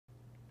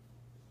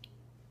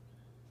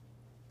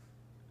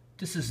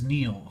This is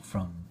Neil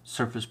from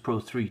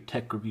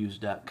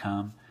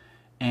SurfacePro3TechReviews.com,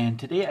 and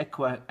today I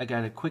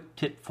got a quick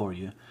tip for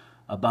you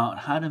about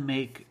how to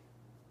make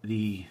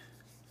the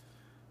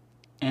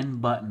N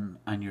button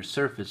on your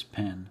Surface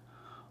Pen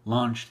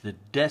launch the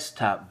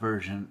desktop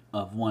version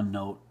of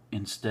OneNote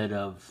instead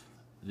of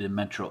the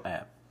Metro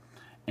app.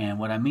 And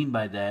what I mean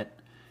by that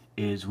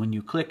is when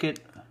you click it,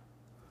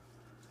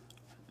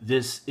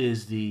 this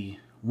is the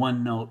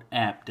OneNote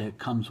app that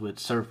comes with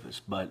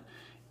Surface, but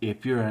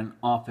if you're an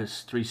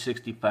Office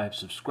 365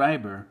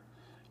 subscriber,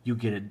 you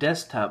get a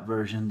desktop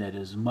version that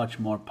is much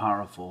more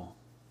powerful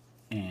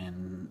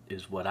and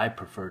is what I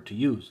prefer to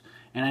use.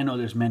 And I know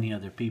there's many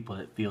other people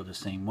that feel the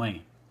same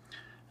way.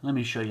 Let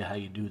me show you how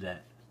you do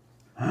that.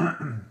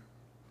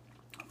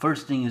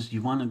 First thing is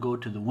you want to go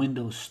to the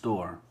Windows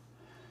Store,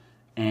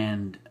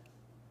 and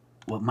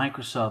what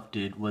Microsoft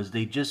did was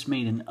they just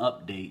made an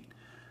update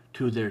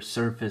to their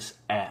Surface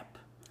app.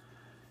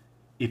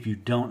 If you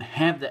don't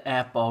have the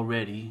app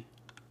already,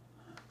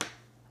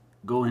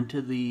 go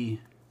into the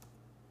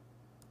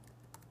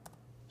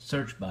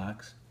search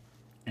box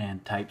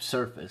and type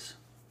Surface.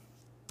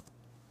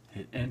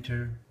 Hit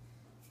enter,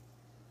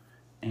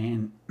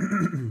 and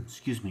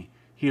excuse me,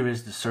 here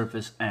is the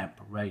Surface app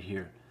right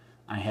here.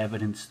 I have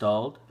it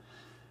installed,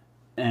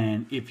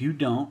 and if you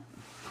don't,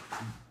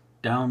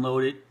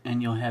 download it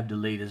and you'll have the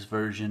latest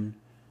version,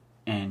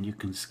 and you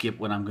can skip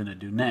what I'm going to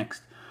do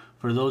next.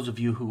 For those of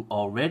you who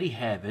already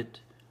have it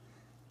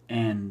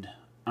and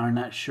are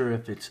not sure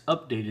if it's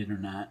updated or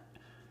not,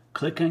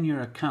 click on your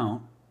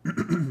account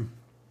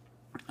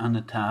on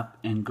the top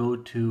and go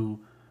to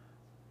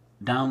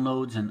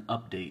Downloads and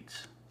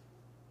Updates.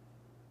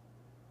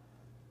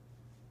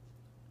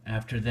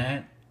 After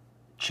that,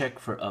 check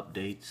for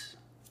updates.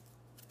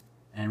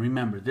 And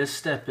remember, this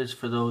step is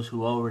for those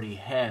who already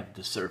have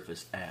the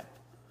Surface app.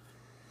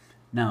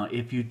 Now,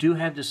 if you do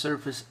have the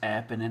Surface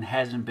app and it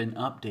hasn't been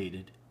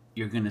updated,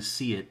 you're going to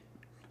see it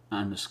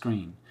on the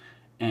screen.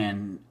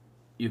 And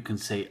you can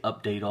say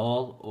update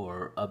all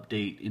or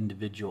update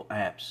individual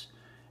apps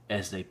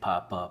as they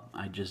pop up.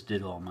 I just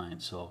did all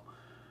mine, so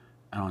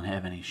I don't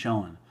have any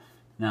showing.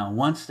 Now,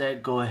 once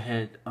that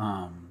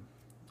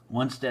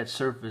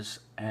Surface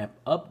app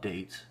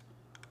updates,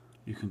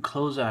 you can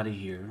close out of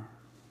here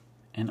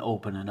and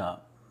open it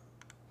up.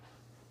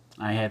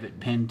 I have it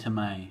pinned to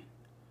my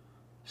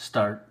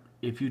start.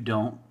 If you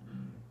don't,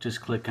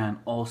 just click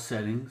on all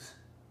settings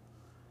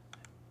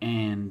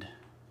and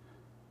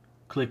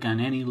click on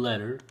any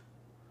letter.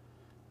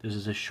 This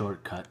is a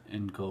shortcut,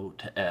 and go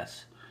to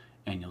S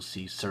and you'll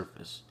see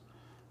Surface,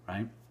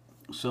 right?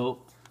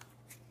 So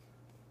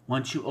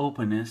once you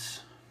open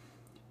this,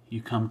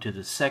 you come to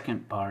the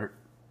second part,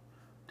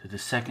 to the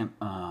second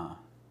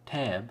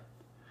tab,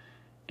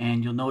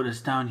 and you'll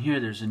notice down here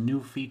there's a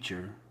new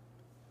feature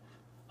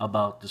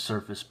about the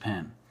Surface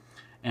Pen.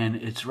 And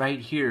it's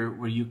right here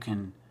where you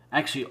can,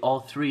 actually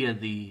all three of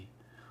the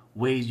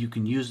ways you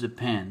can use the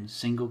pen,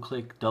 single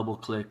click, double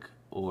click,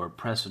 or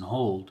press and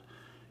hold,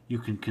 you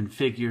can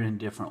configure in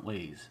different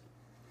ways.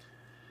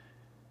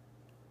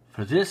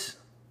 For this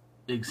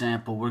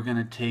example, we're going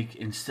to take,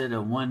 instead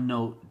of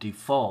OneNote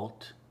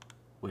default,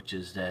 which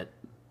is that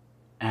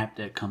app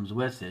that comes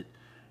with it,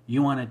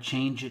 you want to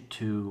change it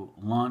to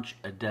launch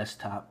a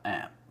desktop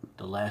app,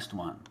 the last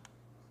one.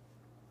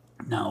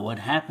 Now what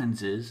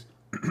happens is,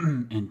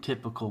 in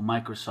typical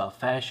Microsoft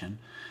fashion,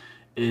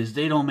 is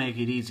they don't make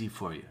it easy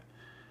for you.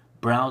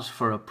 Browse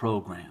for a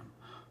program.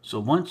 So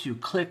once you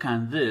click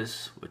on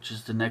this, which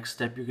is the next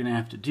step you're going to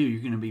have to do, you're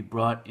going to be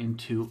brought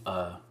into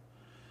a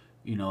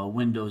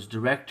Windows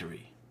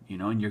directory,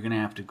 and you're going to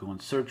have to go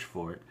and search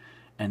for it.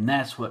 And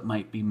that's what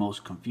might be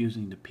most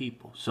confusing to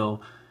people.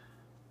 So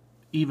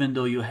even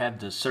though you have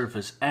the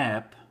Surface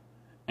app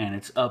and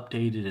it's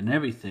updated and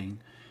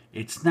everything,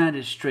 it's not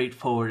as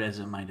straightforward as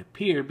it might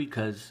appear,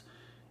 because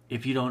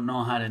if you don't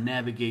know how to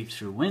navigate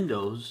through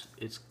Windows,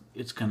 it's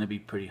going to be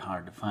pretty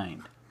hard to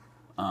find.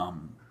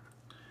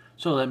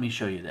 So let me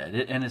show you that.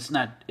 And it's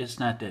not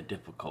that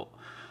difficult.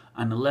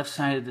 On the left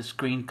side of the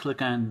screen, click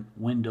on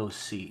Windows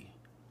C,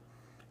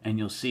 and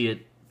you'll see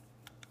it,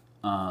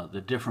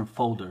 the different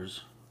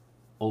folders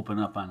open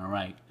up on the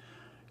right.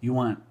 You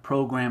want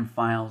Program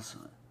Files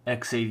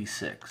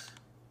x86.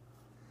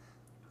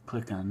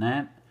 Click on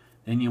that.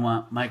 Then you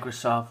want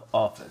Microsoft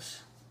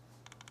Office.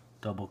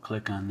 Double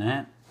click on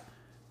that.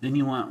 Then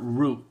you want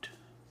Root.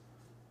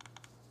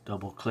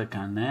 Double click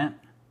on that.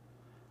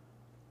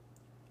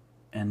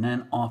 And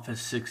then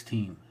Office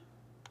 16.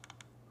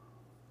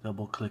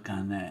 Double click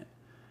on that.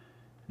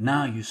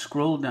 Now you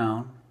scroll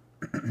down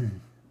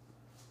and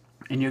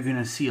you're going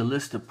to see a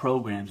list of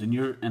programs,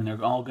 and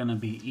they're all going to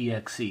be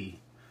exe,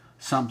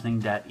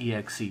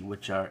 something.exe,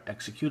 which are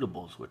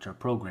executables, which are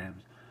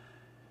programs.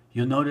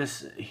 You'll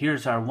notice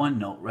here's our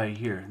OneNote right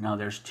here. Now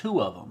there's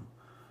two of them.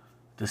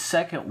 The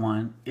second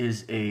one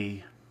is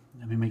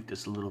let me make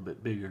this a little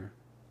bit bigger.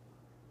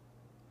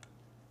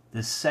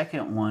 The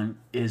second one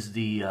is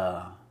the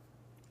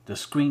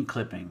screen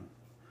clipping.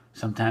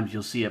 Sometimes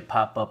you'll see it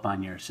pop up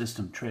on your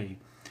system tray,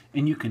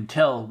 and you can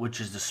tell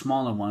which is the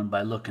smaller one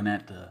by looking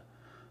at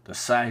the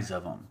size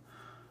of them.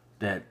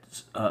 That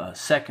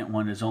second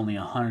one is only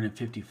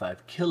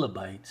 155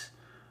 kilobytes.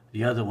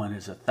 The other one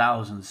is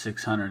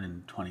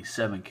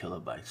 1,627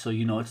 kilobytes. So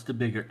you know it's the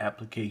bigger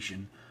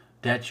application.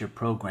 That's your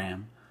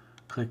program.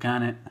 Click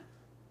on it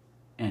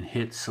and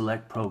hit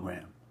select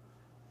program.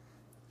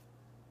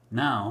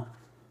 Now,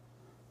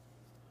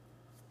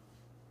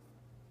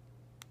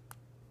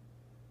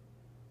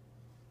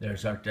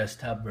 there's our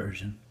desktop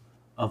version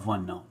of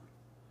OneNote.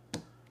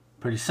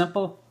 Pretty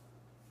simple.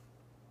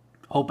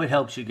 Hope it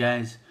helps you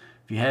guys.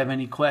 If you have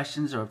any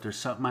questions or if there's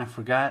something I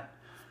forgot,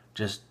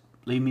 just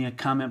leave me a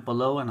comment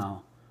below and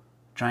I'll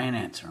try and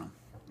answer them.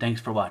 Thanks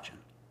for watching.